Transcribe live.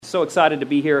So excited to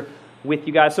be here with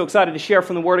you guys. So excited to share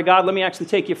from the Word of God. Let me actually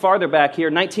take you farther back here.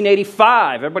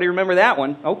 1985. Everybody remember that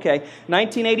one? Okay.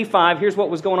 1985. Here's what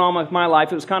was going on with my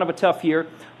life. It was kind of a tough year.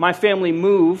 My family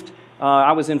moved.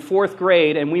 I was in 4th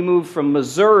grade, and we moved from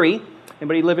Missouri.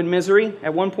 Anybody live in Missouri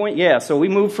at one point? Yeah, so we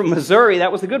moved from Missouri.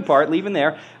 That was the good part, leaving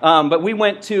there. But we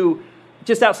went to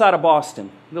just outside of Boston,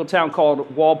 a little town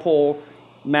called Walpole,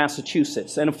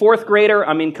 Massachusetts. And a 4th grader,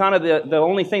 I mean, kind of the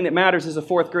only thing that matters as a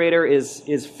 4th grader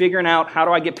is figuring out how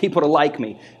do I get people to like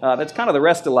me. That's kind of the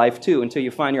rest of life, too, until you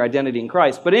find your identity in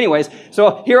Christ. But anyways,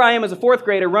 so here I am as a 4th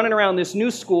grader running around this new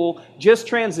school, just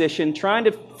transitioned, trying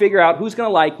to figure out who's going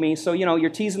to like me. So, you know, you're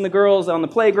teasing the girls on the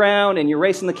playground, and you're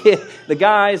racing the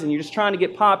guys, and you're just trying to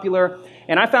get popular.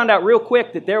 And I found out real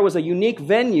quick that there was a unique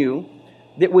venue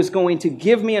that was going to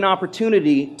give me an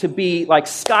opportunity to be like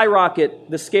skyrocket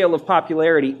the scale of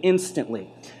popularity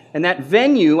instantly. And that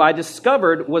venue I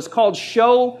discovered was called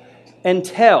Show and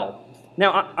Tell.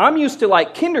 Now, I'm used to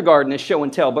like kindergarten as show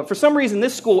and tell, but for some reason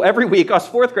this school every week, us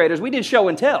 4th graders, we did show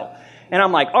and tell. And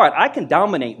I'm like, all right, I can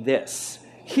dominate this.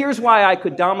 Here's why I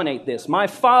could dominate this. My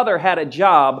father had a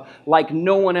job like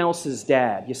no one else's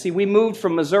dad. You see, we moved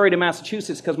from Missouri to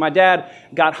Massachusetts because my dad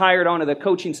got hired onto the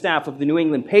coaching staff of the New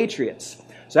England Patriots.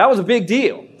 So that was a big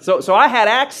deal. So I had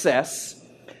access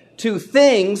to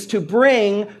things to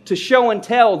bring to show and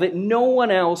tell that no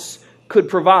one else could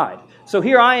provide. So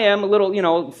here I am, a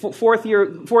little,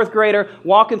 fourth grader,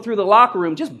 walking through the locker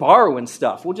room, just borrowing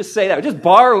stuff. We'll just say that, just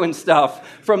borrowing stuff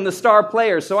from the star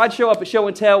players. So I'd show up at show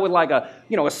and tell with like a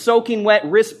soaking wet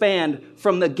wristband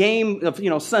from the game of,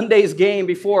 Sunday's game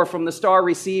before from the star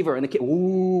receiver. And the kid,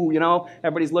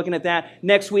 everybody's looking at that.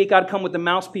 Next week, I'd come with the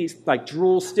mouthpiece, like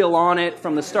drool still on it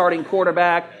from the starting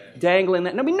quarterback, dangling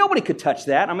that. I mean, nobody could touch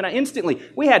that. I mean,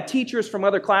 we had teachers from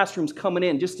other classrooms coming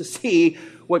in just to see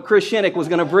what Chris Shinnick was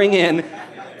going to bring in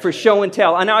for show and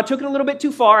tell. And now I took it a little bit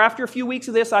too far. After a few weeks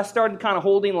of this, I started kind of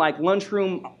holding like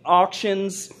lunchroom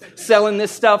auctions, selling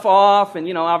this stuff off. And,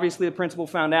 obviously the principal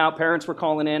found out. Parents were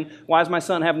calling in. Why does my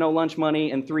son have no lunch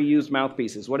money and 3 used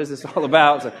mouthpieces? What is this all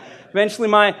about? So eventually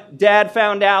my dad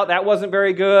found out. That wasn't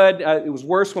very good. It was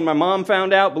worse when my mom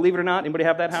found out, believe it or not. Anybody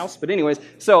have that house? But anyways,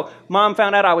 so mom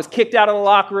found out I was kicked out of the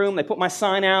locker room. They put my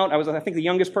sign out. I was, I think, the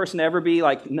youngest person to ever be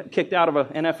like kicked out of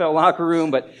an NFL locker room.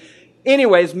 But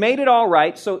anyways, made it all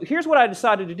right. So here's what I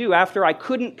decided to do after I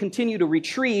couldn't continue to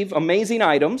retrieve amazing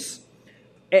items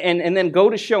and then go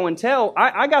to show and tell.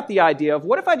 I got the idea of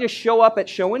what if I just show up at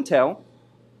show and tell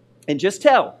and just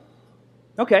tell?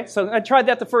 Okay, so I tried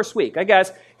that the first week.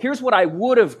 Guys, here's what I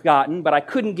would have gotten, but I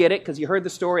couldn't get it because you heard the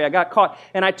story. I got caught.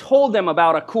 And I told them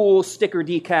about a cool sticker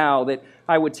decal that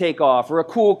I would take off or a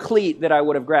cool cleat that I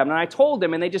would have grabbed. And I told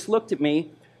them, and they just looked at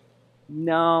me.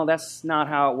 No, that's not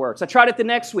how it works. I tried it the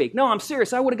next week. No, I'm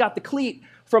serious. I would have got the cleat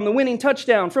from the winning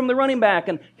touchdown, from the running back,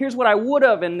 and here's what I would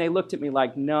have. And they looked at me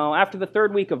like, no. After the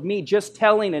 3rd week of me just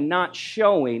telling and not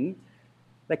showing,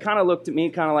 they kind of looked at me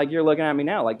kind of like you're looking at me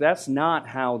now. Like, that's not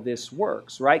how this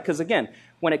works, right? Because, again,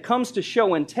 when it comes to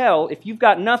show and tell, if you've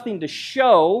got nothing to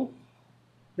show,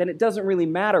 then it doesn't really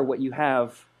matter what you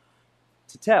have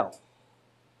to tell.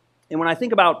 And when I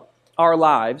think about our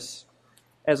lives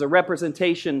as a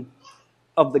representation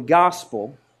of the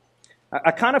gospel,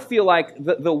 I kind of feel like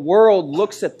the world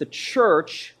looks at the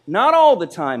church, not all the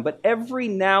time, but every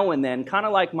now and then, kind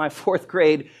of like my 4th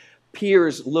grade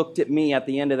peers looked at me at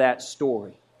the end of that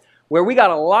story, where we got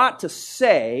a lot to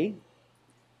say,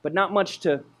 but not much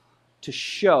to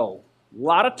show. A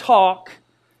lot of talk,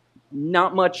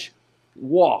 not much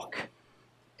walk.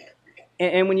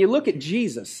 And when you look at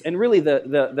Jesus, and really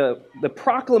the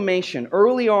proclamation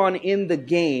early on in the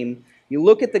game, you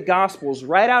look at the Gospels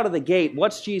right out of the gate,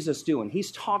 what's Jesus doing?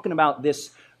 He's talking about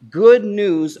this good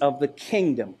news of the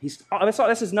kingdom.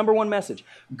 That's his number one message.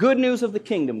 Good news of the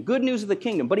kingdom. Good news of the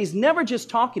kingdom. But he's never just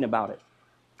talking about it.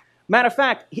 Matter of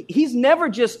fact, he's never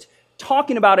just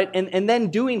talking about it and then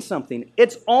doing something.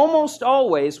 It's almost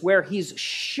always where he's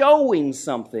showing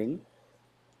something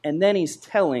and then he's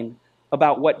telling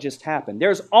about what just happened.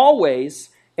 There's always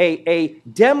a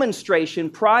demonstration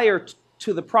prior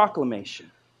to the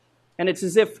proclamation. And it's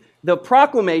as if the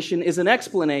proclamation is an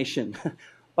explanation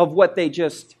of what they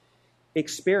just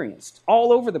experienced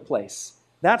all over the place.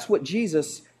 That's what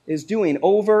Jesus is doing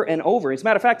over and over. As a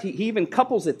matter of fact, he even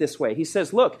couples it this way. He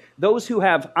says, look, those who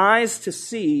have eyes to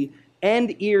see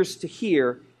and ears to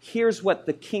hear, here's what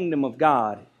the kingdom of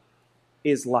God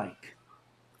is like.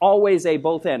 Always a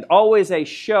both end, always a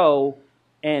show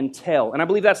and tell. And I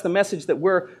believe that's the message that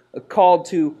we're called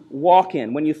to walk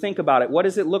in. When you think about it, what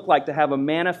does it look like to have a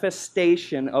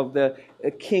manifestation of the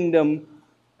kingdom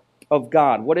of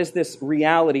God? What does this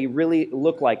reality really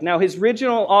look like? Now, his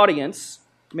original audience,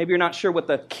 maybe you're not sure what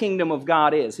the kingdom of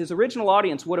God is. His original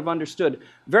audience would have understood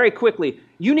very quickly,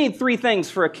 you need three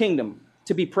things for a kingdom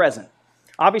to be present.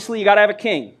 Obviously, you got to have a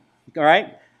king, all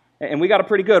right? And we got a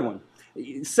pretty good one.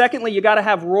 Secondly, you got to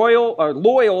have royal or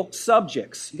loyal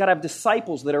subjects. You got to have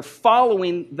disciples that are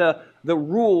following the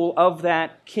rule of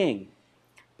that king.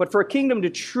 But for a kingdom to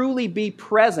truly be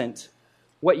present,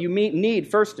 what you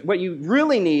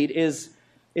really need is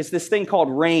this thing called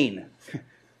rain.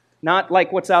 Not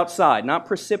like what's outside, not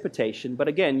precipitation, but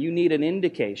again, you need an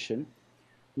indication,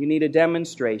 you need a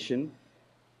demonstration,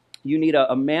 you need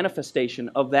a manifestation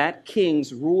of that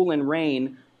king's rule and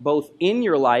reign both in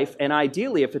your life, and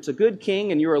ideally, if it's a good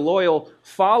king and you're a loyal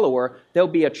follower, there'll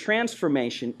be a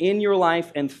transformation in your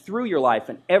life and through your life.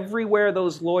 And everywhere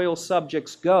those loyal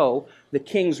subjects go, the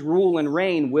king's rule and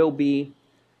reign will be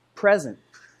present.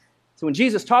 So when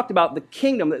Jesus talked about the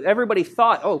kingdom, everybody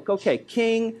thought, oh, okay,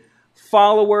 king,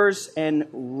 followers, and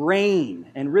reign.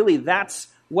 And really that's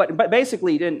what, but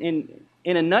basically, in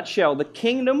a nutshell, the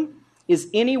kingdom is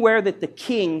anywhere that the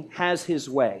king has his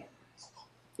way.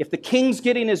 If the king's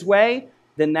getting his way,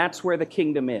 then that's where the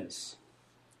kingdom is.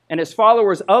 And as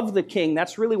followers of the king,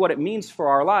 that's really what it means for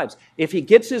our lives. If he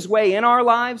gets his way in our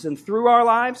lives and through our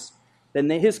lives, then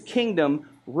his kingdom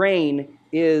reign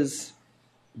is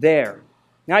there.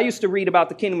 Now, I used to read about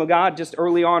the kingdom of God just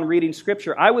early on reading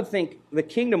Scripture. I would think the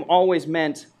kingdom always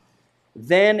meant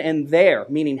then and there,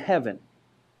 meaning heaven.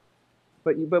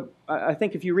 But I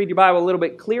think if you read your Bible a little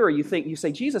bit clearer, you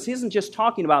say, Jesus isn't just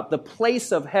talking about the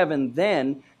place of heaven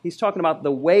then, he's talking about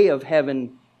the way of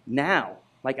heaven now.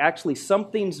 Like actually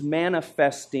something's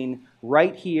manifesting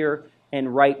right here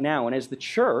and right now. And as the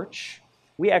church,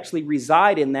 we actually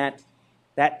reside in that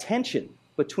tension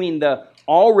between the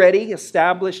already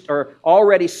established or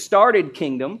already started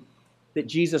kingdom that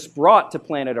Jesus brought to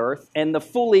planet Earth and the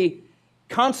fully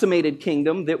consummated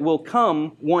kingdom that will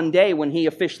come one day when he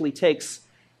officially takes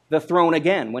the throne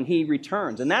again, when he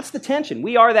returns. And that's the tension.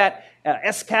 We are that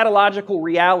eschatological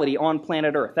reality on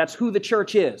planet Earth. That's who the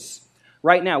church is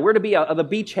right now. We're to be the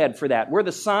beachhead for that. We're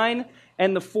the sign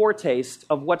and the foretaste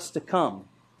of what's to come.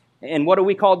 And what are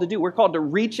we called to do? We're called to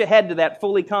reach ahead to that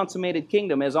fully consummated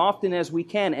kingdom as often as we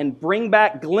can and bring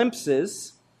back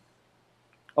glimpses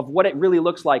of what it really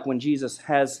looks like when Jesus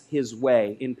has his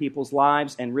way in people's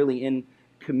lives and really in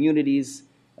communities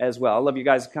as well. I love you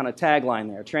guys' kind of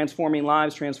tagline there. Transforming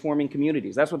lives, transforming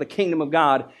communities. That's what the kingdom of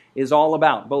God is all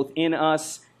about, both in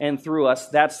us and through us.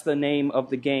 That's the name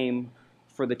of the game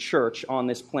for the church on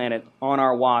this planet, on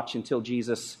our watch until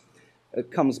Jesus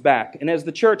comes back. And as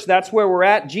the church, that's where we're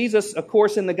at. Jesus, of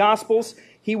course, in the Gospels,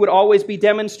 he would always be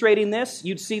demonstrating this.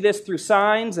 You'd see this through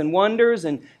signs and wonders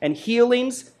and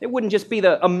healings. It wouldn't just be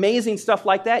the amazing stuff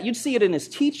like that. You'd see it in his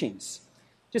teachings.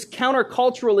 Just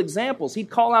countercultural examples. He'd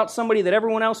call out somebody that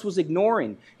everyone else was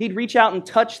ignoring. He'd reach out and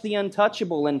touch the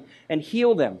untouchable and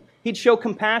heal them. He'd show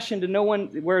compassion to no one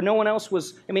where no one else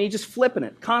was. He's just flipping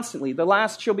it constantly. The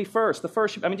last shall be first. The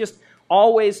first shall, just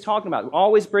always talking about it,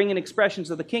 always bringing expressions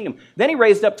of the kingdom. Then he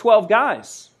raised up 12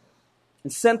 guys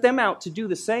and sent them out to do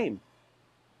the same.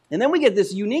 And then we get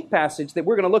this unique passage that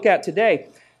we're going to look at today.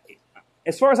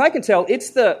 As far as I can tell,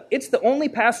 it's the only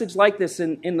passage like this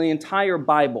in the entire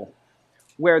Bible,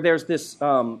 where there's this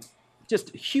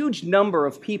just huge number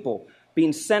of people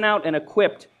being sent out and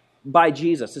equipped by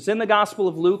Jesus. It's in the Gospel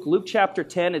of Luke, Luke chapter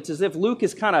 10. It's as if Luke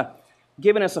is kind of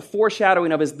giving us a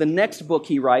foreshadowing of the next book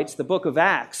he writes, the book of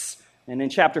Acts. And in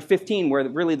chapter 15, where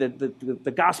really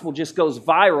the gospel just goes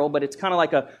viral, but it's kind of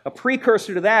like a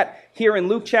precursor to that here in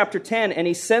Luke chapter 10. And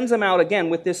he sends them out again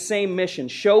with this same mission,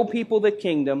 show people the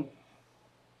kingdom,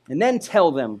 and then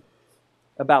tell them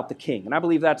about the king. And I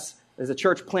believe that's, as a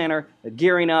church planner,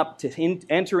 gearing up to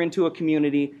enter into a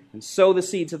community and sow the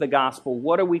seeds of the gospel.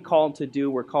 What are we called to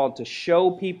do? We're called to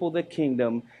show people the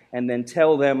kingdom and then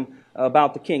tell them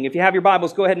about the king. If you have your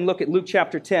Bibles, go ahead and look at Luke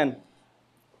chapter 10.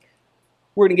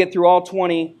 We're going to get through all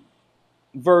 20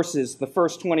 verses, the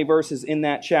first 20 verses in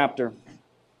that chapter.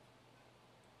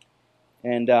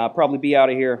 And probably be out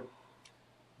of here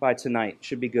by tonight.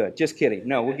 Should be good. Just kidding.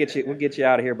 No, we'll get you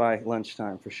out of here by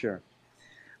lunchtime for sure.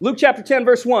 Luke chapter 10,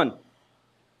 verse 1.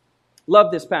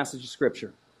 Love this passage of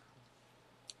Scripture.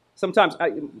 Sometimes,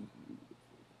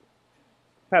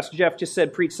 Pastor Jeff just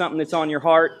said, preach something that's on your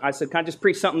heart. I said, can I just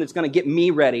preach something that's going to get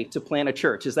me ready to plant a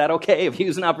church? Is that okay if you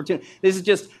use an opportunity? This is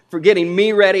just for getting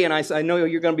me ready, and I know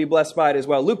you're going to be blessed by it as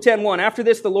well. Luke 10:1. After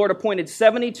this, the Lord appointed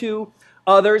 72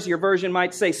 others. Your version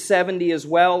might say 70 as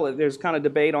well. There's kind of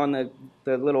debate on the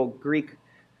little Greek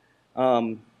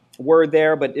word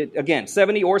there, but again,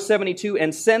 70 or 72,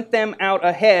 and sent them out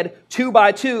ahead 2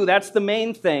 by 2. That's the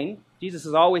main thing. Jesus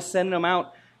is always sending them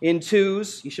out in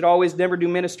twos. You should always never do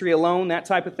ministry alone, that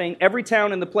type of thing. Every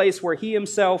town in the place where he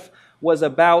himself was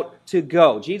about to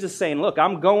go. Jesus saying, look,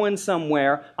 I'm going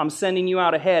somewhere. I'm sending you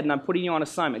out ahead, and I'm putting you on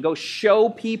assignment. Go show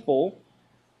people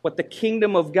what the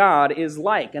kingdom of God is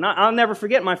like. And I'll never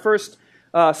forget my first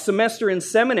semester in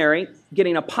seminary,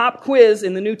 getting a pop quiz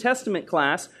in the New Testament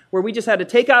class, where we just had to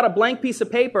take out a blank piece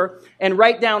of paper and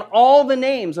write down all the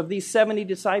names of these 70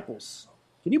 disciples.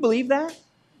 Can you believe that?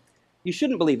 You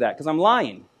shouldn't believe that, because I'm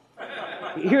lying.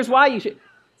 Here's why you should.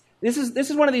 This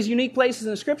is one of these unique places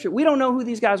in the Scripture. We don't know who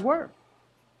these guys were.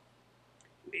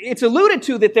 It's alluded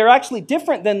to that they're actually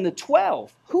different than the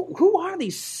 12. Who are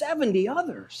these 70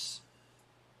 others?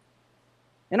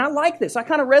 And I like this. I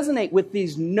kind of resonate with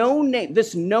this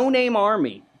no-name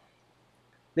army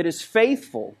that is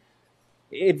faithful,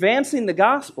 advancing the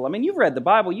gospel. I mean, you've read the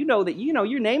Bible. You know that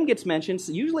your name gets mentioned.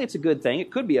 So usually it's a good thing.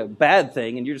 It could be a bad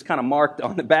thing, and you're just kind of marked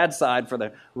on the bad side for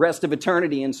the rest of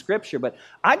eternity in Scripture. But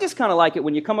I just kind of like it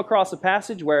when you come across a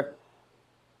passage where,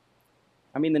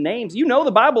 the names,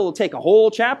 the Bible will take a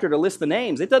whole chapter to list the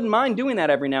names. It doesn't mind doing that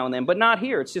every now and then, but not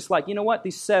here. It's just like, you know what?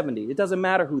 These 70, it doesn't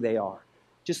matter who they are.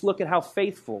 Just look at how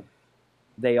faithful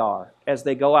they are as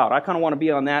they go out. I kind of want to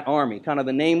be on that army, kind of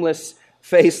the nameless,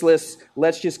 faceless,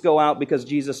 let's just go out because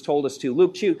Jesus told us to.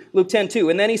 Luke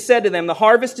 10:2, and then he said to them, the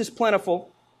harvest is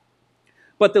plentiful,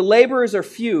 but the laborers are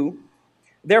few.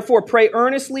 Therefore pray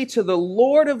earnestly to the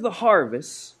Lord of the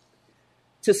harvest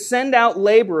to send out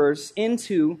laborers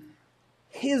into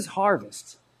his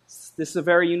harvest. This is a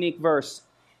very unique verse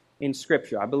in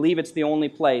Scripture. I believe it's the only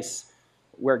place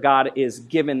where God is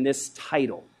given this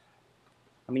title.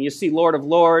 You see Lord of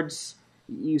Lords,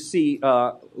 you see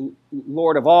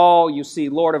Lord of all, you see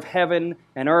Lord of heaven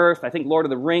and earth. I think Lord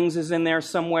of the Rings is in there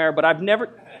somewhere, but I've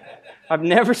never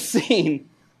seen,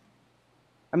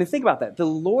 think about that, the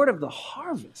Lord of the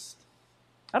harvest.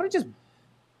 How do it just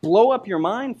blow up your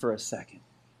mind for a second?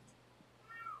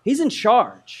 He's in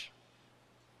charge.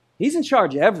 He's in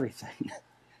charge of everything.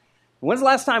 When's the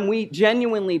last time we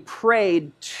genuinely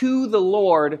prayed to the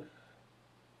Lord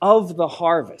of the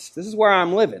harvest? This is where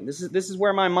I'm living. This is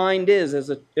where my mind is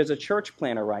as a church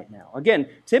planner right now. Again,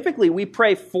 typically we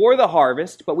pray for the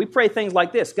harvest, but we pray things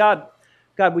like this. God,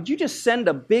 would you just send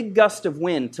a big gust of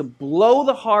wind to blow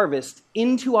the harvest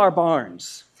into our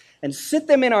barns and sit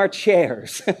them in our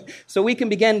chairs so we can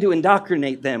begin to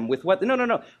indoctrinate them with what...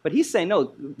 No. But he's saying,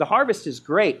 no, the harvest is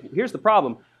great. Here's the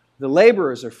problem. The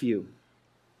laborers are few.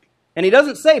 And he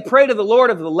doesn't say, pray to the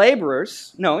Lord of the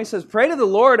laborers. No, he says, pray to the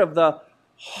Lord of the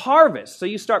harvest. So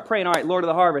you start praying, all right, Lord of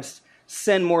the harvest,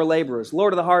 send more laborers.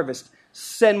 Lord of the harvest,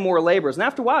 send more laborers. And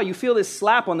after a while, you feel this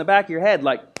slap on the back of your head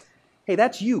like, hey,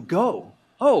 that's you, go.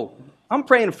 Oh, I'm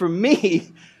praying for me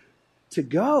to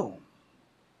go.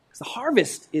 Because the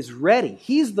harvest is ready.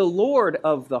 He's the Lord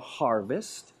of the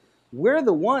harvest. We're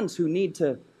the ones who need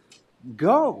to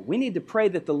go. We need to pray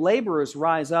that the laborers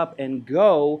rise up and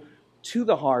go to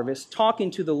the harvest, talking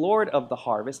to the Lord of the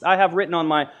harvest. I have written on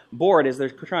my board, as they're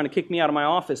trying to kick me out of my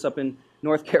office up in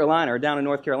North Carolina, or down in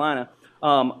North Carolina,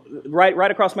 right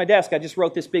across my desk, I just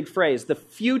wrote this big phrase, the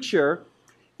future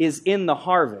is in the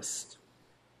harvest.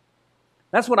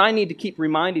 That's what I need to keep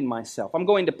reminding myself. I'm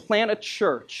going to plant a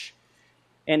church,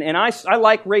 and I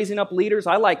like raising up leaders.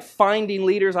 I like finding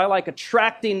leaders. I like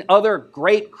attracting other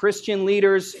great Christian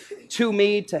leaders to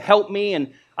me to help me,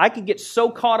 and I could get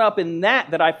so caught up in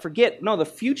that I forget, no, the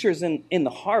future's in the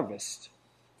harvest.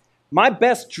 My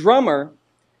best drummer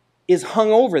is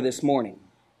hungover this morning,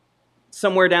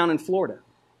 somewhere down in Florida.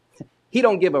 He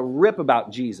don't give a rip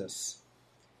about Jesus.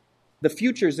 The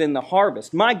future's in the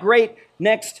harvest. My great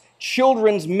next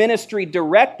children's ministry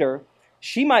director,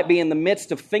 she might be in the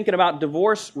midst of thinking about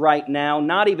divorce right now,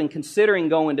 not even considering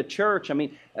going to church.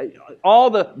 All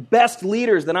the best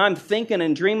leaders that I'm thinking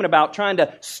and dreaming about trying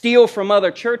to steal from other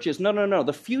churches. No.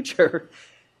 The future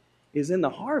is in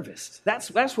the harvest.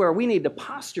 That's where we need to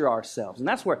posture ourselves, and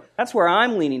that's where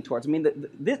I'm leaning towards.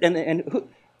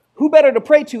 Who better to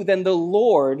pray to than the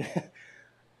Lord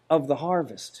of the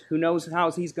harvest, who knows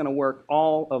how he's going to work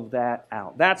all of that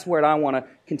out. That's where I want to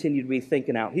continue to be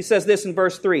thinking out. He says this in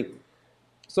verse 3.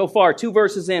 So far, 2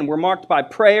 verses in, we're marked by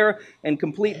prayer and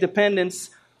complete dependence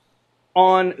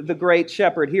on the great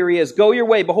shepherd. Here he is. Go your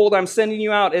way. Behold, I'm sending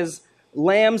you out as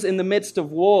lambs in the midst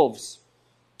of wolves.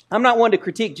 I'm not one to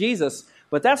critique Jesus,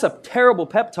 but that's a terrible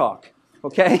pep talk,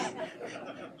 okay?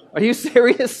 Are you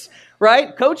serious?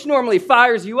 Right? Coach normally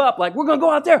fires you up like, we're going to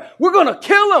go out there. We're going to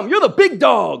kill them. You're the big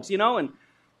dogs, and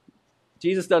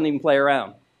Jesus doesn't even play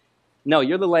around. No,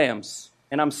 you're the lambs,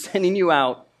 and I'm sending you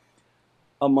out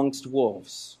amongst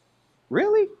wolves.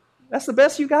 Really? That's the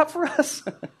best you got for us?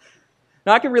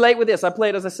 Now, I can relate with this. I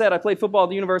played football at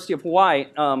the University of Hawaii.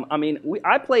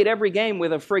 I played every game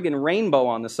with a friggin' rainbow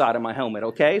on the side of my helmet,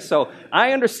 okay? So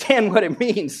I understand what it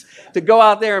means to go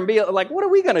out there and be like, what are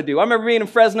we going to do? I remember being in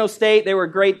Fresno State. They were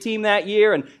a great team that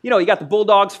year. And, you got the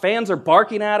Bulldogs. Fans are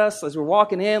barking at us as we're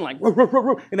walking in, like, ruh, ruh, ruh,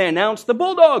 ruh. And they announce the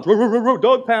Bulldogs, ruh, ruh, ruh, ruh,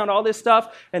 dog pound, all this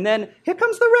stuff. And then, here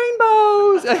comes the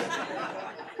rainbows.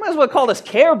 Might as well call us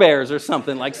Care Bears or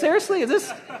something. Like, seriously, is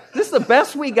this the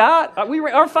best we got?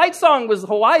 Our fight song was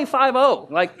Hawaii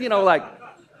 5-0. Like,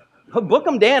 book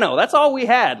 'em Dano. That's all we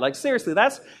had. Like, seriously,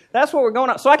 that's what we're going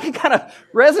on. So I can kind of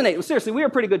resonate. Seriously, we were a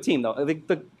pretty good team, though.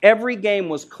 Every game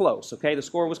was close, okay? The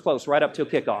score was close right up till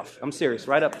kickoff. I'm serious.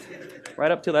 Right up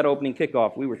till that opening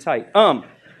kickoff. We were tight. I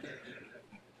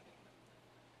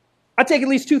take at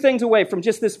least two things away from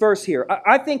just this verse here.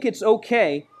 I think it's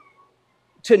okay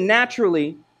to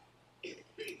naturally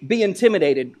be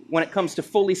intimidated when it comes to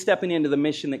fully stepping into the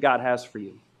mission that God has for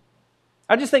you.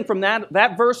 I just think from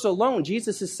that verse alone,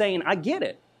 Jesus is saying, I get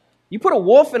it. You put a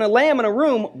wolf and a lamb in a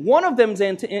room, one of them's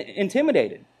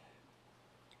intimidated.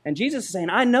 And Jesus is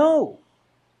saying, I know.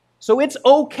 So it's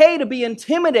okay to be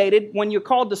intimidated when you're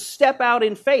called to step out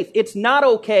in faith. It's not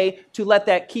okay to let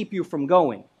that keep you from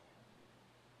going.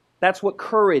 That's what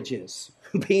courage is,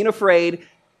 being afraid.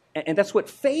 And that's what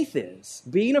faith is,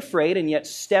 being afraid and yet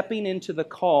stepping into the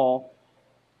call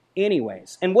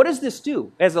anyways. And what does this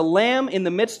do? As a lamb in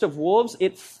the midst of wolves,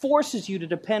 it forces you to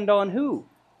depend on who?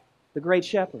 The great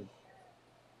shepherd.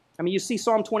 I mean, you see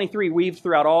Psalm 23 weaved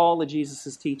throughout all of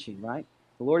Jesus' teaching, right?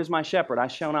 The Lord is my shepherd, I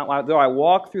shall not, though I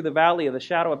walk through the valley of the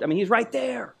shadow of, He's right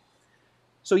there.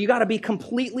 So you got to be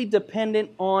completely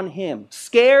dependent on Him.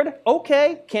 Scared?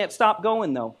 Okay. Can't stop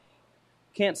going, though.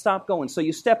 Can't stop going. So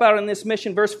you step out on this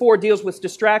mission. Verse 4 deals with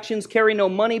distractions. Carry no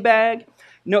money bag,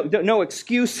 no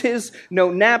excuses,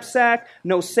 no knapsack,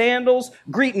 no sandals.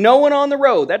 Greet no one on the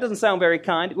road. That doesn't sound very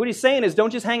kind. What he's saying is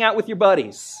don't just hang out with your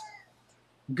buddies.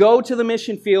 Go to the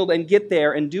mission field and get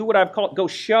there and do what I've called, go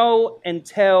show and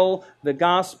tell the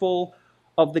gospel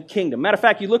of the kingdom. Matter of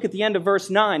fact, you look at the end of verse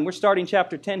 9. We're starting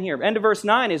chapter 10 here. End of verse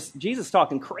 9 is Jesus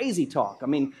talking crazy talk.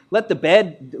 Let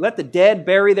the dead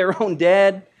bury their own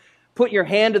dead. Put your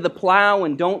hand to the plow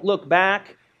and don't look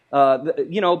back.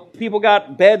 People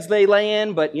got beds they lay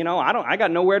in, but I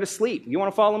got nowhere to sleep. You want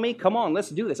to follow me? Come on, let's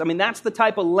do this. That's the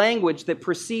type of language that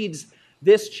precedes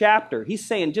this chapter. He's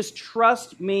saying, just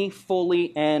trust me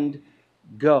fully and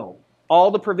go.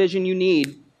 All the provision you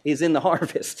need is in the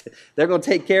harvest. They're going to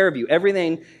take care of you.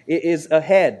 Everything is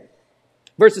ahead.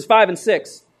 Verses 5 and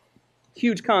 6.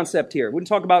 Huge concept here. We're going to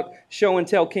talk about show and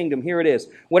tell kingdom. Here it is.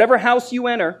 Whatever house you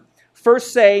enter,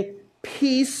 first say,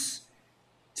 peace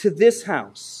to this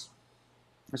house.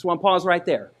 I just want to pause right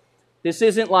there. This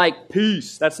isn't like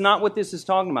peace. That's not what this is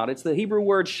talking about. It's the Hebrew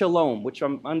word shalom, which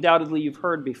undoubtedly you've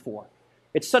heard before.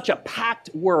 It's such a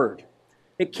packed word.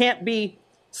 It can't be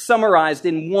summarized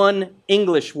in one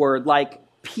English word like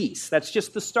peace. That's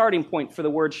just the starting point for the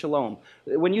word shalom.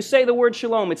 When you say the word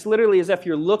shalom, it's literally as if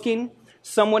you're looking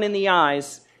someone in the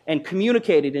eyes and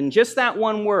communicated in just that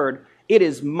one word. It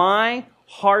is my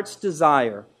heart's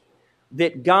desire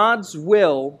that God's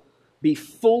will be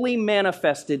fully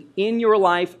manifested in your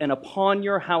life and upon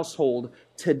your household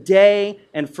today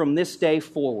and from this day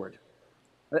forward.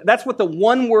 That's what the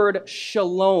one word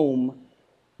shalom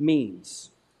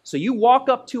means. So you walk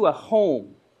up to a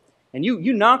home and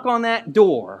you knock on that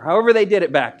door, however they did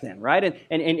it back then, right?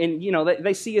 And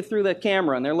they see you through the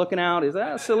camera and they're looking out, is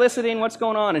that soliciting, what's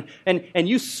going on? And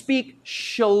you speak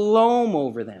shalom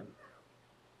over them.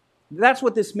 That's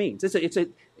what this means.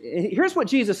 Here's what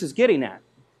Jesus is getting at.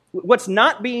 What's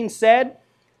not being said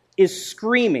is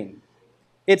screaming.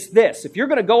 It's this. If you're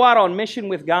going to go out on mission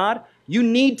with God, you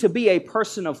need to be a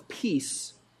person of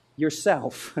peace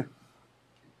yourself.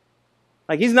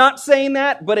 Like, he's not saying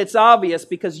that, but it's obvious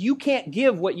because you can't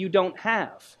give what you don't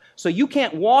have. So you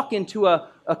can't walk into a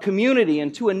community,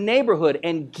 into a neighborhood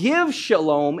and give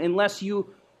shalom unless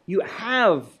you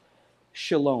have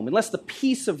shalom, unless the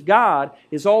peace of God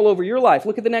is all over your life.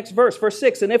 Look at the next verse, verse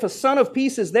 6. And if a son of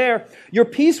peace is there, your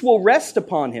peace will rest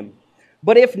upon him.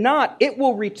 But if not, it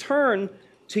will return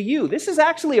to you. This is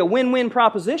actually a win-win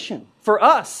proposition for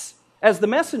us as the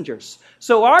messengers.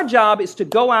 So our job is to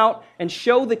go out and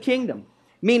show the kingdom,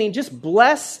 meaning just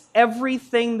bless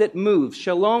everything that moves.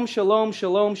 Shalom, shalom,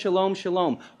 shalom, shalom,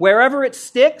 shalom. Wherever it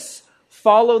sticks,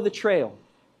 follow the trail.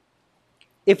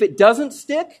 If it doesn't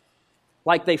stick,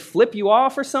 like they flip you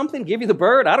off or something, give you the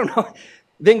bird, I don't know,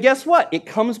 then guess what? It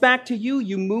comes back to you,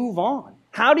 you move on.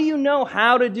 How do you know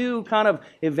how to do kind of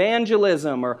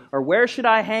evangelism or where should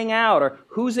I hang out or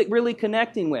who's it really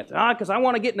connecting with? Because I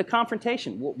want to get into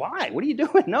confrontation. Well, why? What are you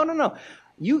doing? No.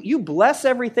 You bless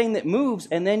everything that moves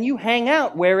and then you hang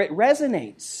out where it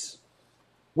resonates.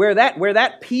 Where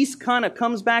that peace kind of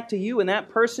comes back to you and that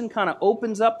person kind of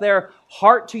opens up their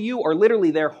heart to you or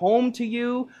literally their home to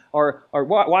you or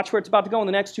watch where it's about to go in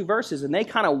the next two verses and they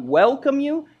kind of welcome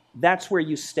you, that's where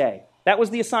you stay. That was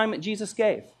the assignment Jesus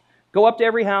gave. Go up to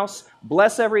every house,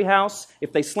 bless every house.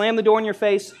 If they slam the door in your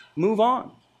face, move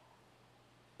on.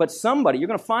 But you're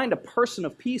going to find a person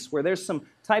of peace where there's some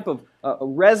type of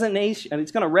resonation, and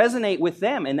it's going to resonate with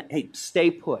them. And hey,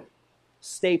 stay put.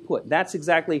 Stay put. That's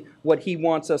exactly what he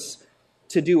wants us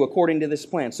to do according to this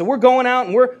plan. So we're going out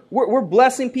and we're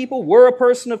blessing people. We're a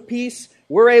person of peace.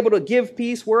 We're able to give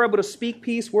peace. We're able to speak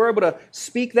peace. We're able to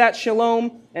speak that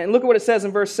shalom. And look at what it says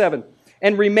in verse 7.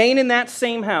 And remain in that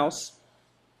same house.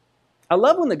 I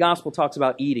love when the gospel talks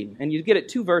about eating, and you get it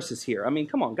 2 verses here. I mean,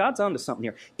 come on, God's onto something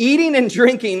here. Eating and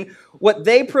drinking what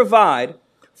they provide,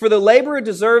 for the laborer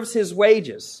deserves his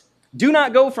wages. Do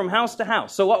not go from house to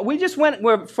house. So we just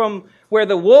went from where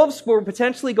the wolves were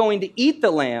potentially going to eat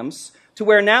the lambs to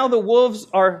where now the wolves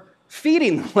are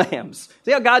feeding the lambs.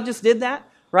 See how God just did that?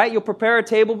 Right? You'll prepare a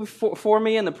table for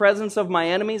me in the presence of my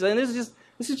enemies. And this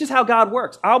is just how God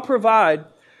works. I'll provide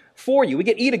for you. We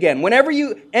get eat again. Whenever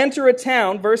you enter a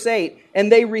town, verse 8,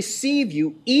 and they receive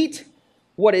you, eat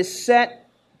what is set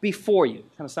before you.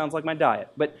 Kind of sounds like my diet.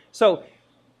 But so,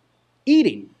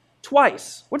 eating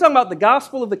twice. We're talking about the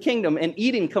gospel of the kingdom, and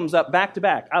eating comes up back to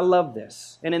back. I love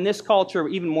this. And in this culture,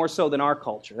 even more so than our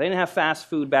culture. They didn't have fast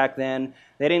food back then.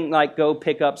 They didn't go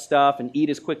pick up stuff and eat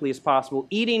as quickly as possible.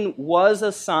 Eating was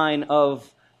a sign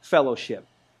of fellowship.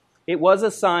 It was a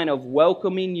sign of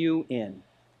welcoming you in.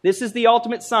 This is the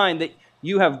ultimate sign that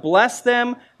you have blessed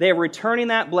them. They are returning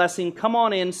that blessing. Come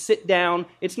on in, sit down.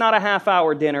 It's not a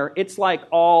half-hour dinner. It's like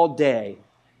all day.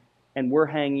 And we're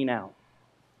hanging out.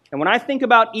 And when I think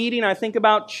about eating, I think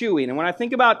about chewing. And when I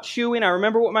think about chewing, I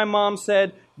remember what my mom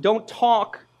said, don't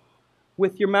talk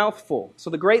with your mouth full.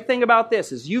 So the great thing about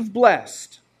this is you've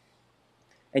blessed.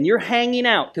 And you're hanging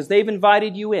out because they've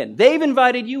invited you in. They've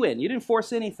invited you in. You didn't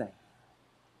force anything.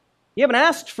 You haven't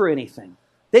asked for anything.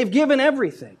 They've given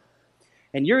everything.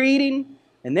 And you're eating,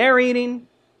 and they're eating,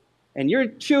 and you're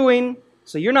chewing,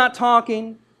 so you're not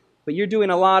talking, but you're doing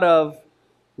a lot of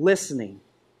listening.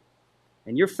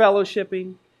 And you're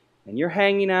fellowshipping, and you're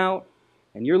hanging out,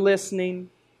 and you're listening,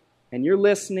 and you're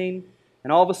listening,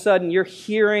 and all of a sudden you're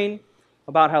hearing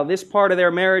about how this part of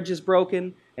their marriage is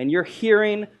broken, and you're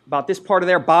hearing about this part of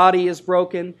their body is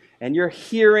broken, and you're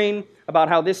hearing about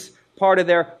how this part of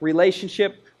their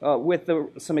relationship with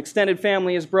some extended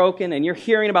family is broken, and you're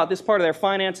hearing about this part of their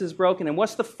finances is broken. And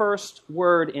what's the first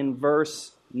word in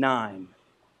verse 9?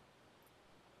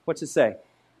 What's it say?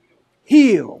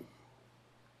 Heal.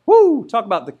 Woo! Talk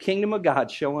about the kingdom of God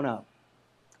showing up.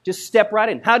 Just step right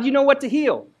in. How do you know what to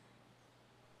heal?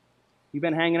 You've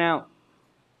been hanging out.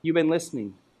 You've been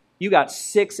listening. You got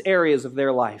 6 areas of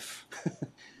their life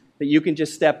that you can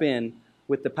just step in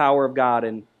with the power of God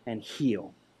and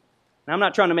heal. Now, I'm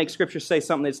not trying to make Scripture say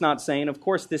something it's not saying. Of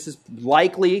course, this is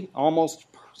likely, almost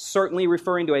certainly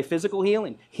referring to a physical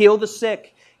healing. Heal the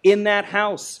sick in that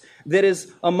house that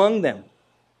is among them.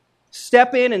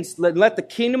 Step in and let the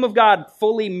kingdom of God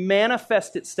fully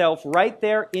manifest itself right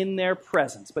there in their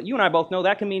presence. But you and I both know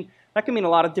that can mean a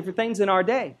lot of different things in our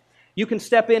day. You can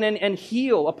step in and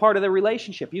heal a part of the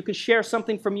relationship. You can share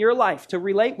something from your life to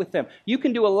relate with them. You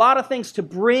can do a lot of things to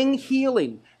bring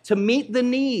healing, to meet the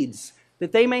needs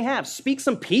that they may have. Speak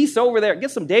some peace over there. Get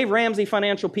some Dave Ramsey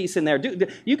financial peace in there.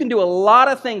 You can do a lot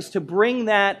of things to bring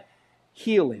that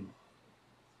healing.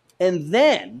 And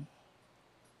then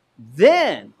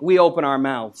we open our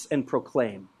mouths and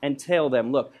proclaim and tell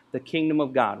them, look, the kingdom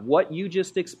of God, what you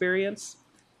just experienced,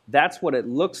 that's what it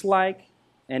looks like.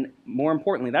 And more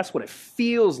importantly, that's what it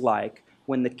feels like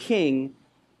when the king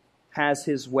has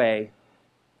his way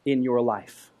in your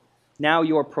life. Now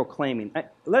you're proclaiming.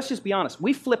 Let's just be honest.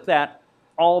 We flip that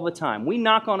all the time. We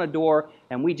knock on a door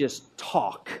and we just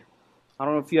talk. I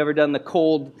don't know if you've ever done the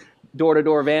cold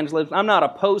door-to-door evangelism. I'm not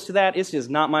opposed to that. It's just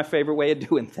not my favorite way of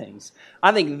doing things.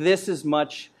 I think this is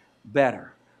much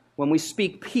better. When we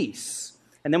speak peace,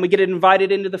 and then we get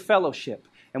invited into the fellowship,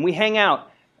 and we hang out,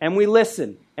 and we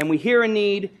listen, and we hear a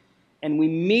need, and we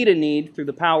meet a need through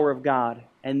the power of God,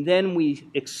 and then we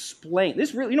explain.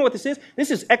 This really, you know what this is? This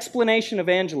is explanation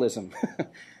evangelism.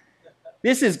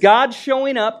 This is God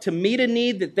showing up to meet a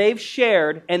need that they've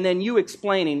shared, and then you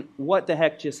explaining what the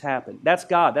heck just happened. That's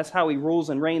God. That's how He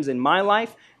rules and reigns in my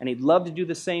life, and He'd love to do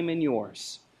the same in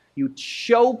yours. You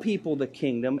show people the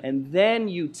kingdom, and then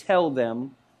you tell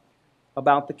them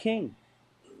about the king.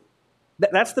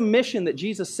 That's the mission that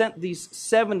Jesus sent these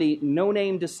 70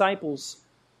 no-name disciples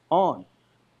on.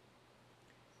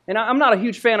 And I'm not a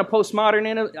huge fan of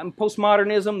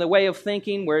postmodernism, the way of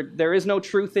thinking where there is no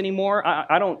truth anymore.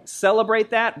 I don't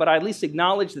celebrate that, but I at least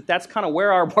acknowledge that that's kind of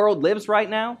where our world lives right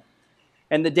now.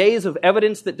 And the days of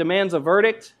evidence that demands a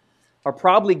verdict are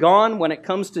probably gone when it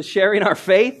comes to sharing our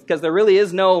faith, because there really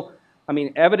is no,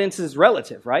 evidence is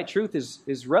relative, right? Truth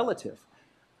is relative.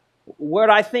 What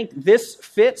I think this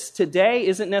fits today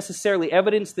isn't necessarily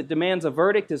evidence that demands a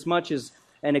verdict as much as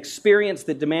an experience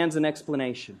that demands an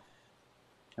explanation.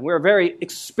 And we're a very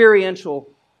experiential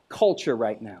culture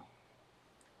right now.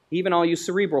 Even all you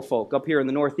cerebral folk up here in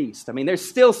the Northeast. There's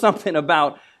still something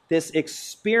about this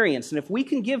experience. And if we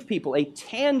can give people a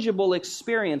tangible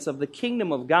experience of the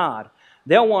kingdom of God,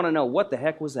 they'll want to know, what the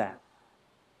heck was that?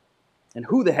 And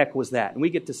who the heck was that? And we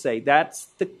get to say, that's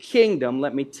the kingdom.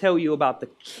 Let me tell you about the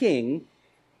king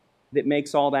that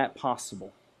makes all that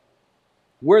possible.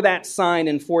 We're that sign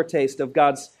and foretaste of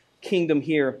God's kingdom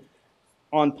here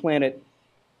on planet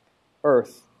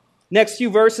Earth. Next few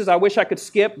verses I wish I could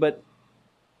skip, but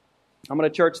I'm in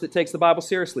a church that takes the Bible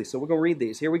seriously, so we're going to read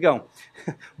these. Here we go.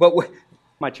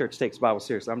 My church takes the Bible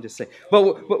seriously, I'm just saying.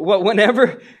 But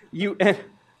whenever you...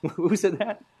 Who said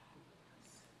that?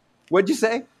 What'd you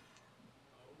say?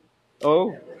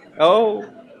 Oh.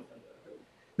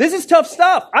 This is tough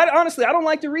stuff. Honestly, I don't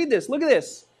like to read this. Look at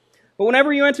this. But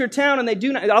whenever you enter a town and they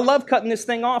do not... I love cutting this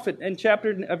thing off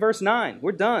in verse 9.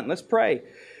 We're done. Let's pray.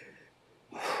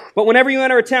 But whenever you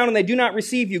enter a town and they do not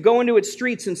receive you, go into its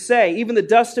streets and say, even the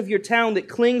dust of your town that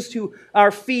clings to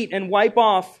our feet and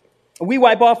we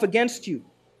wipe off against you.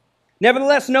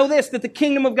 Nevertheless, know this, that the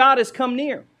kingdom of God has come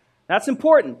near. That's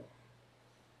important.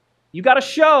 You got to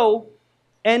show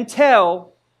and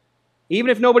tell,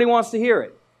 even if nobody wants to hear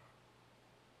it.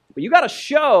 But you got to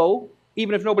show,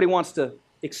 even if nobody wants to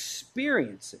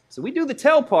experience it. So we do the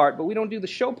tell part, but we don't do the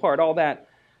show part all that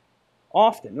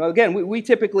often. Well, again, we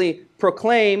typically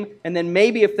proclaim, and then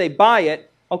maybe if they buy it,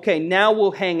 okay, now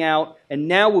we'll hang out, and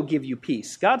now we'll give you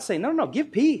peace. God's saying, no, give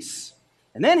peace,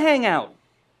 and then hang out,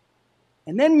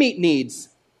 and then meet needs,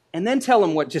 and then tell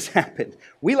them what just happened.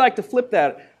 We like to flip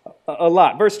that a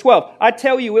lot. Verse 12, I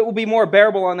tell you, it will be more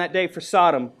bearable on that day for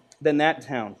Sodom than that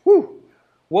town. Whew.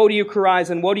 Woe to you,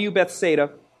 Chorazin, woe to you, Bethsaida.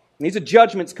 And these are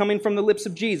judgments coming from the lips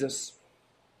of Jesus.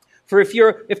 For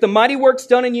if the mighty works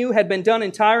done in you had been done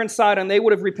in Tyre and Sidon, they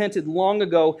would have repented long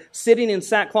ago, sitting in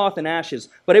sackcloth and ashes.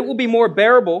 But it will be more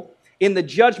bearable in the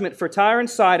judgment for Tyre and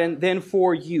Sidon than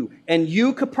for you. And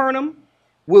you, Capernaum,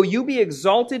 will you be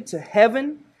exalted to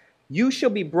heaven? You shall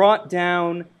be brought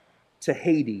down to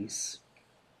Hades.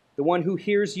 The one who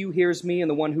hears you hears me, and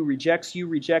the one who rejects you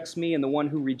rejects me, and the one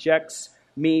who rejects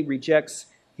me rejects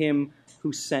him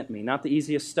who sent me. Not the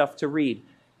easiest stuff to read.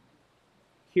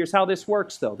 Here's how this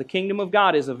works, though. The kingdom of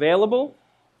God is available.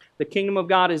 The kingdom of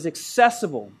God is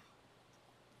accessible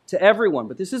to everyone,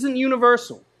 but this isn't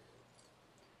universal.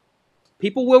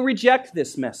 People will reject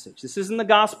this message. This isn't the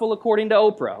gospel according to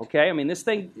Oprah, okay?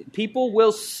 People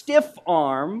will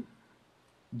stiff-arm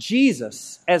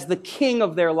Jesus as the king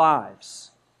of their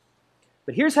lives.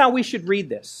 But here's how we should read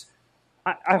this.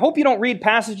 I hope you don't read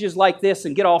passages like this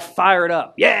and get all fired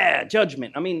up. Yeah,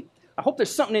 judgment. I hope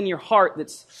there's something in your heart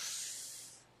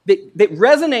that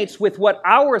resonates with what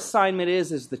our assignment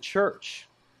is as the church.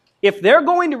 If they're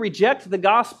going to reject the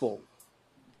gospel,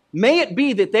 may it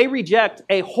be that they reject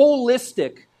a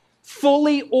holistic,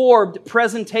 fully orbed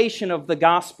presentation of the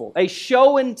gospel, a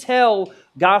show and tell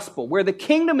gospel, where the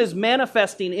kingdom is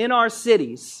manifesting in our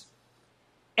cities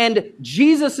and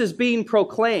Jesus is being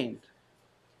proclaimed.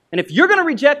 And if you're going to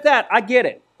reject that, I get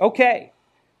it. Okay.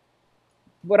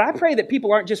 But I pray that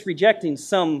people aren't just rejecting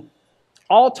some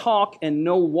all talk and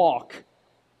no walk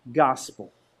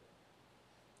gospel.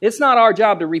 It's not our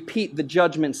job to repeat the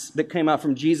judgments that came out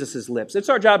from Jesus' lips. It's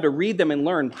our job to read them and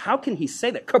learn, how can he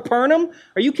say that? Capernaum?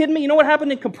 Are you kidding me? You know what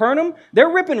happened in Capernaum? They're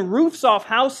ripping roofs off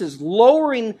houses,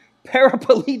 lowering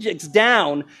paraplegics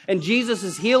down, and Jesus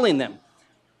is healing them.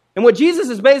 And what Jesus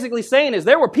is basically saying is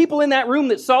there were people in that room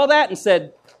that saw that and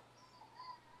said,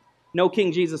 no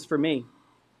King Jesus for me.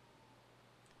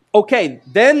 Okay,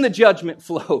 then the judgment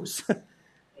flows.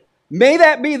 May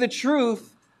that be the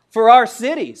truth for our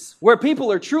cities, where people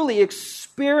are truly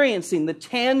experiencing the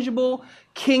tangible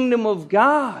kingdom of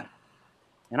God.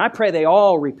 And I pray they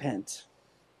all repent.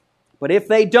 But if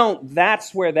they don't,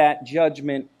 that's where that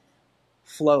judgment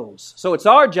flows. So it's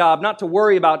our job not to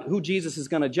worry about who Jesus is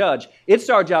going to judge. It's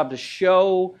our job to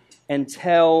show and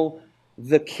tell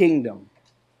the kingdom.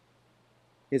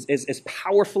 as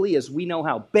powerfully as we know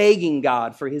how, begging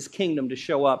God for His kingdom to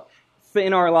show up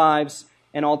in our lives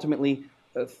and ultimately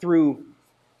through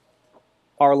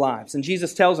our lives. And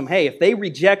Jesus tells them, hey, if they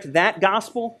reject that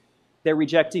gospel, they're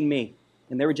rejecting me,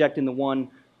 and they're rejecting the one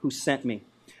who sent me.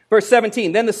 Verse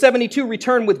 17, then the 72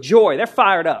 return with joy. They're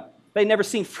fired up. They've never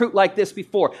seen fruit like this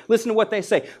before. Listen to what they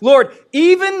say. Lord,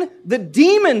 even the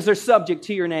demons are subject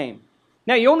to your name.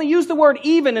 Now, you only use the word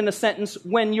even in a sentence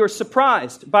when you're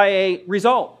surprised by a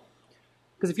result.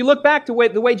 Because if you look back to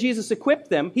the way Jesus equipped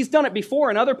them, He's done it before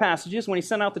in other passages. When He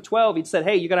sent out the 12, He'd said,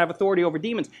 hey, you're going to have authority over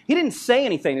demons. He didn't say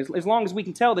anything, as long as we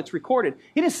can tell that's recorded.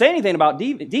 He didn't say anything about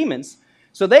demons.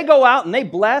 So they go out and they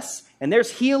bless, and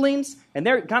there's healings, and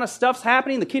there kind of stuff's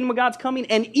happening. The kingdom of God's coming,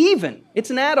 and even, it's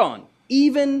an add-on,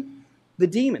 even the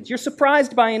demons. You're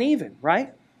surprised by an even,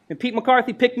 right? And Pete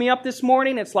McCarthy picked me up this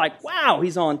morning. It's like, wow,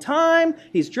 he's on time,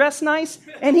 he's dressed nice,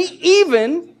 and he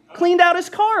even cleaned out his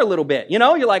car a little bit. You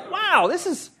know, you're like, wow, this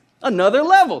is another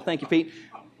level. Thank you, Pete.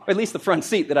 Or at least the front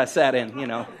seat that I sat in,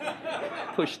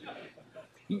 pushed.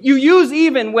 You use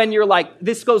even when you're like,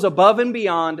 this goes above and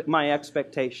beyond my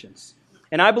expectations.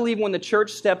 And I believe when the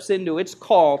church steps into its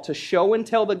call to show and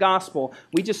tell the gospel,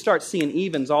 we just start seeing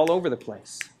evens all over the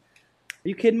place. Are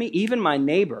you kidding me? Even my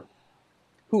neighbor,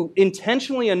 who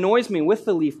intentionally annoys me with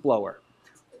the leaf blower,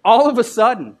 all of a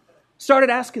sudden started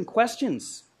asking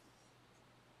questions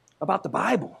about the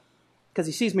Bible because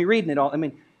he sees me reading it all. I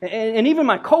mean, and even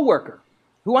my coworker,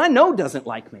 who I know doesn't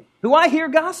like me, who I hear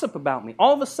gossip about me,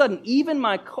 all of a sudden, even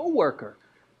my coworker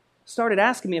started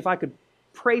asking me if I could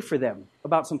pray for them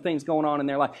about some things going on in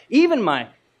their life. Even my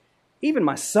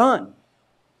son,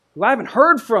 who I haven't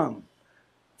heard from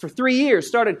for 3 years,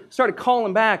 started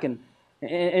calling back and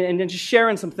just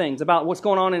sharing some things about what's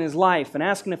going on in his life and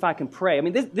asking if I can pray. I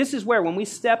mean, this is where when we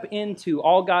step into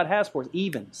all God has for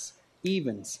us,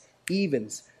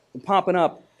 evens, and popping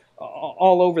up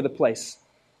all over the place.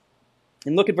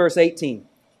 And look at verse 18.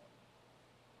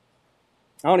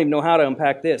 I don't even know how to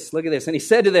unpack this. Look at this. And he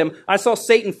said to them, I saw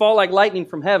Satan fall like lightning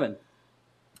from heaven.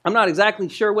 I'm not exactly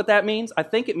sure what that means. I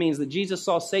think it means that Jesus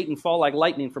saw Satan fall like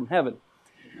lightning from heaven.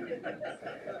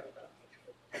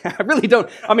 I really don't.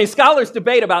 I mean, scholars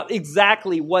debate about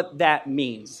exactly what that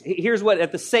means. Here's what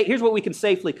we can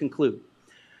safely conclude.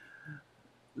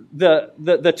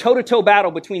 The toe-to-toe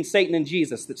battle between Satan and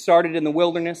Jesus that started in the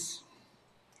wilderness,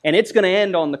 and it's going to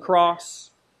end on the cross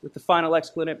with the final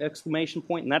exclamation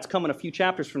point, and that's coming a few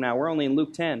chapters from now. We're only in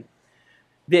Luke 10.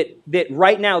 That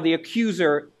right now the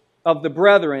accuser of the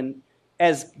brethren,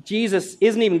 as Jesus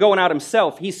isn't even going out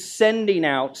himself, he's sending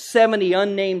out 70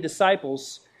 unnamed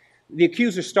disciples. The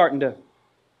accuser's starting to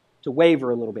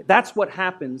waver a little bit. That's what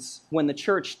happens when the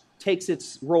church takes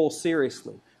its role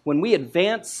seriously. When we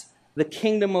advance the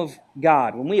kingdom of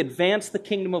God, when we advance the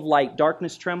kingdom of light,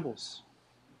 darkness trembles.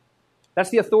 That's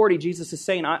the authority Jesus is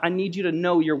saying. I need you to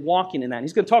know you're walking in that.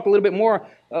 He's going to talk a little bit more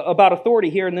about authority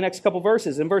here in the next couple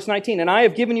verses. In verse 19, and I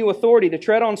have given you authority to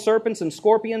tread on serpents and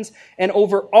scorpions and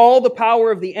over all the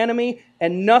power of the enemy,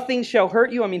 and nothing shall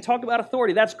hurt you. I mean, talk about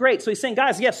authority. That's great. So he's saying,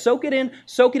 guys, yes, soak it in,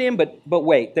 but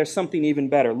wait, there's something even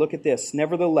better. Look at this.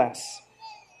 Nevertheless,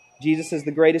 Jesus is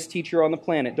the greatest teacher on the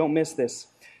planet. Don't miss this.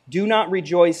 Do not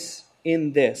rejoice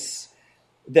in this,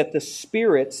 that the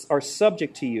spirits are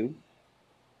subject to you.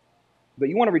 But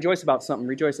you want to rejoice about something,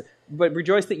 rejoice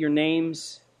that your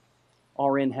names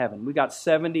are in heaven. We got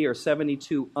 70 or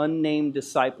 72 unnamed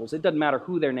disciples. It doesn't matter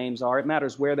who their names are. It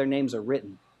matters where their names are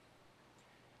written.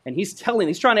 And he's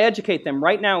trying to educate them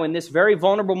right now in this very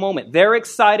vulnerable moment. They're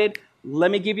excited. Let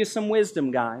me give you some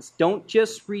wisdom, guys. Don't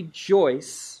just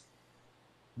rejoice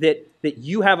that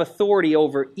you have authority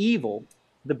over evil.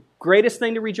 The greatest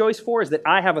thing to rejoice for is that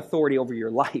I have authority over your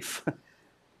life.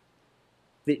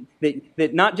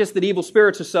 That not just that evil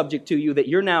spirits are subject to you, that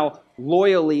you're now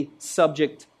loyally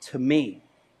subject to me.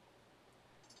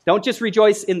 Don't just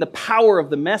rejoice in the power of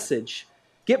the message.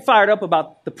 Get fired up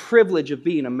about the privilege of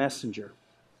being a messenger.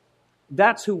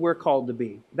 That's who we're called to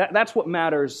be. That's what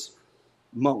matters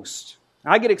most.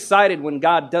 I get excited when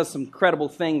God does some incredible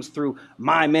things through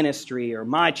my ministry or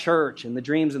my church and the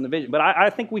dreams and the vision. But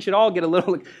I think we should all get a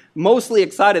little mostly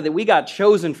excited that we got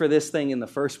chosen for this thing in the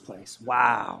first place.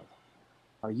 Wow.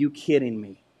 Are you kidding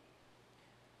me?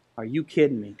 Are you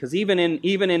kidding me? Because even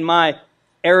in my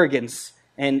arrogance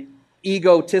and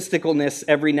egotisticalness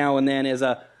every now and then as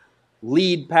a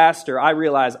lead pastor, I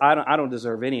realize I don't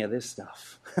deserve any of this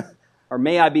stuff. Or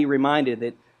may I be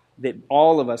reminded that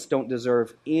all of us don't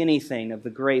deserve anything of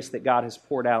the grace that God has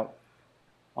poured out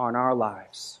on our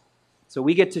lives. So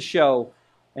we get to show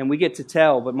and we get to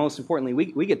tell, but most importantly,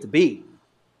 we get to be.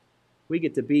 We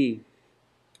get to be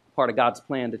part of God's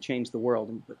plan to change the world.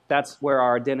 And that's where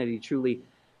our identity truly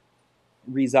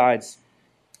resides.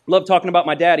 Love talking about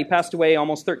my dad. He passed away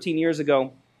almost 13 years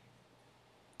ago.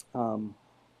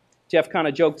 Jeff kind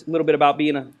of joked a little bit about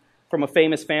being from a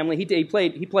famous family. He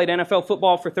played NFL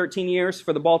football for 13 years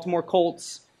for the Baltimore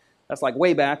Colts. That's like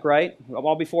way back, right?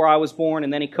 All before I was born.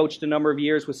 And then he coached a number of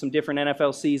years with some different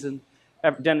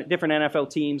different NFL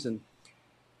teams. And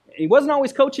he wasn't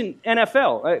always coaching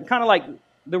NFL. Kind of like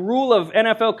the rule of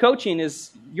NFL coaching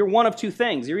is you're one of two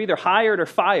things. You're either hired or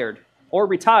fired, or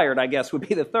retired, I guess, would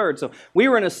be the third. So we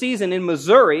were in a season in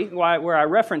Missouri, where I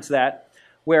referenced that,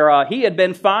 where he had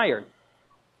been fired.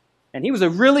 And he was a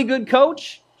really good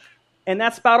coach, and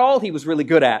that's about all he was really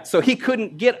good at. So he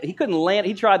couldn't land.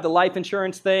 He tried the life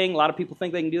insurance thing. A lot of people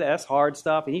think they can do that. That's hard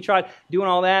stuff. And he tried doing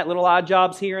all that, little odd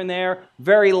jobs here and there.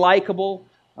 Very likable,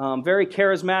 very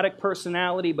charismatic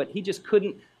personality, but he just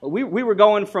couldn't. We were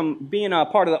going from being a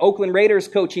part of the Oakland Raiders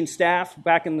coaching staff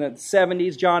back in the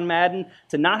 70s, John Madden,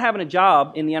 to not having a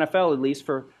job in the NFL, at least,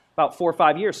 for about 4 or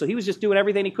 5 years. So he was just doing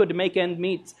everything he could to make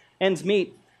ends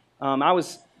meet. I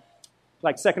was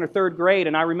like second or third grade,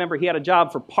 and I remember he had a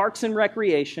job for Parks and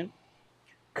Recreation,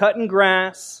 cutting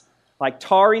grass, like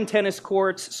tarring tennis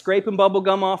courts, scraping bubble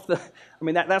gum off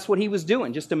that's what he was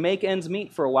doing, just to make ends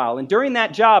meet for a while. And during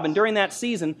that job and during that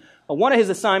season, one of his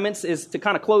assignments is to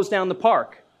kind of close down the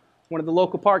park, one of the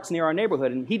local parks near our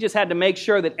neighborhood. And he just had to make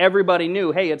sure that everybody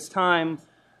knew, hey, it's time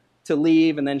to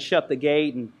leave, and then shut the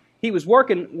gate. And he was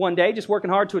working one day, just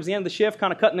working hard towards the end of the shift,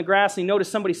 kind of cutting the grass, and he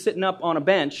noticed somebody sitting up on a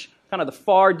bench, kind of the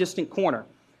far distant corner.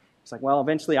 It's like, well,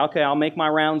 eventually, okay, I'll make my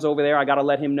rounds over there. I got to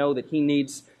let him know that he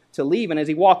needs to leave. And as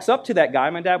he walks up to that guy,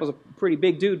 my dad was a pretty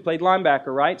big dude, played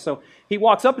linebacker, right? So he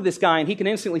walks up to this guy, and he can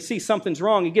instantly see something's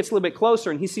wrong. He gets a little bit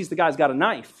closer, and he sees the guy's got a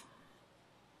knife.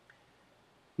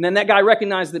 And then that guy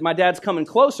recognizes that my dad's coming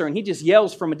closer, and he just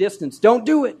yells from a distance, "Don't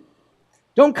do it.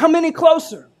 Don't come any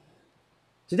closer.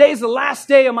 Today's the last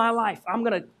day of my life. I'm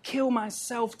going to kill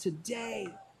myself today."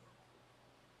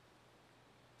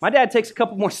 My dad takes a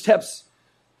couple more steps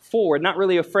forward, not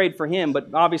really afraid for him, but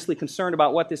obviously concerned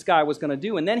about what this guy was going to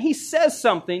do. And then he says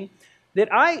something that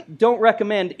I don't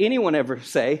recommend anyone ever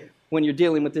say when you're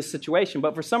dealing with this situation.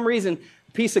 But for some reason,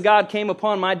 the peace of God came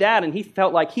upon my dad, and he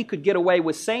felt like he could get away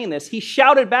with saying this. He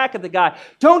shouted back at the guy,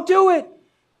 "Don't do it.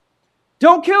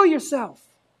 Don't kill yourself.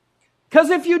 Because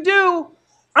if you do,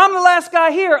 I'm the last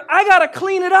guy here. I got to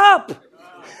clean it up."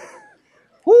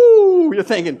 Woo! You're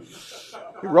thinking,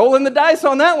 you're rolling the dice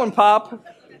on that one, Pop.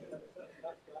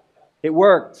 It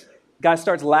worked. Guy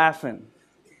starts laughing.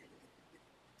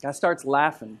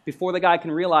 Before the guy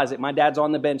can realize it, my dad's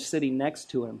on the bench sitting next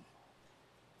to him,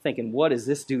 thinking, what is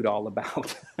this dude all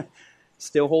about?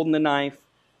 Still holding the knife,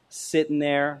 sitting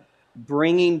there,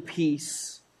 bringing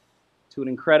peace to an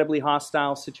incredibly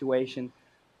hostile situation.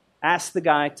 Asks the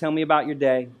guy, "Tell me about your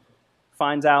day."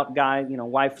 Finds out guy,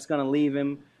 wife's going to leave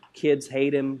him, kids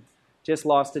hate him, just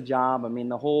lost a job.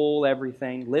 The whole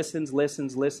everything. Listens.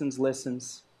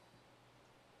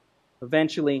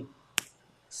 Eventually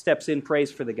steps in,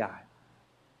 prays for the guy.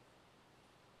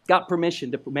 Got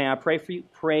permission to, "May I pray for you?"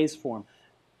 Prays for him.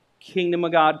 Kingdom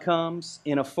of God comes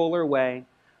in a fuller way,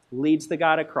 leads the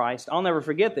guy to Christ. I'll never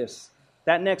forget this.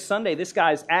 That next Sunday, this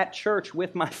guy's at church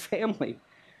with my family.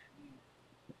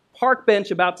 Park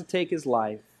bench about to take his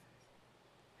life.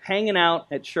 Hanging out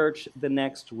at church the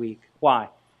next week. Why?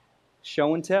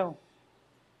 Show and tell.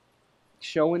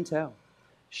 Show and tell.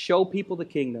 Show people the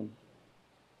kingdom.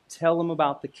 Tell them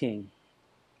about the King.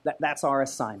 That's our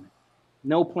assignment.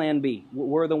 No plan B.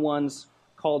 We're the ones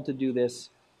called to do this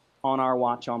on our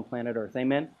watch on planet Earth.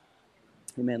 Amen?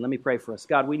 Amen. Let me pray for us.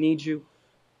 God, we need you,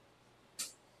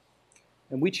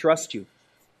 and we trust you.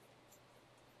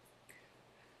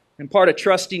 And part of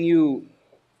trusting you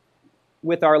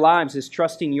with our lives is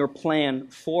trusting your plan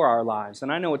for our lives.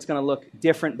 And I know it's going to look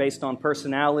different based on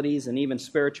personalities and even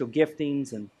spiritual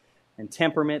giftings and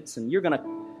temperaments. And you're going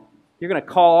to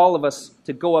call all of us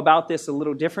to go about this a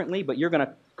little differently, but you're going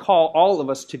to call all of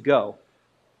us to go.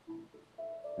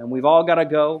 And we've all got to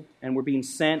go, and we're being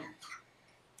sent,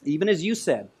 even as you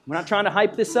said. We're not trying to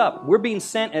hype this up. We're being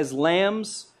sent as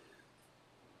lambs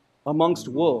amongst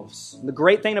wolves. The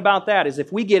great thing about that is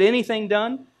if we get anything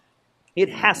done, it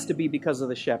has to be because of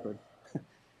the shepherd.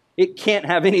 It can't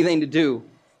have anything to do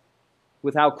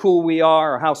with how cool we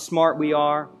are or how smart we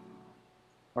are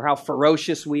or how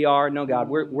ferocious we are. No, God,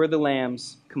 we're the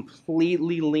lambs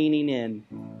completely leaning in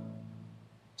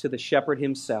to the shepherd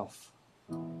himself.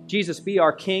 Jesus, be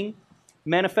our King.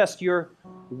 Manifest your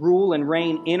rule and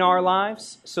reign in our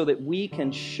lives so that we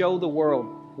can show the world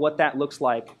what that looks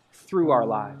like through our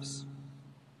lives.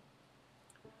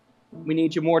 We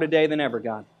need you more today than ever,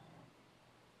 God.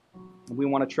 We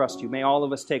want to trust you. May all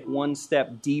of us take one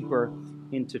step deeper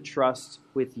into trust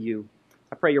with you.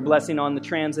 I pray your blessing on the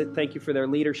transit. Thank you for their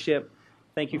leadership.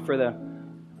 Thank you for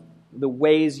the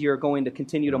ways you're going to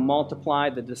continue to multiply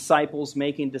the disciples,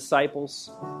 making disciples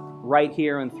right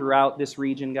here and throughout this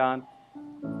region, God.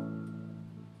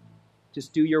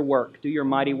 Just do your work. Do your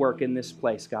mighty work in this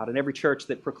place, God. And every church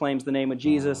that proclaims the name of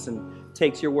Jesus and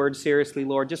takes your word seriously,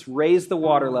 Lord, just raise the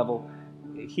water level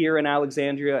here in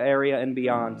Alexandria area and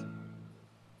beyond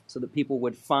so that people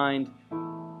would find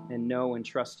and know and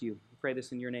trust you. We pray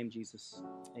this in your name, Jesus.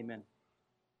 Amen.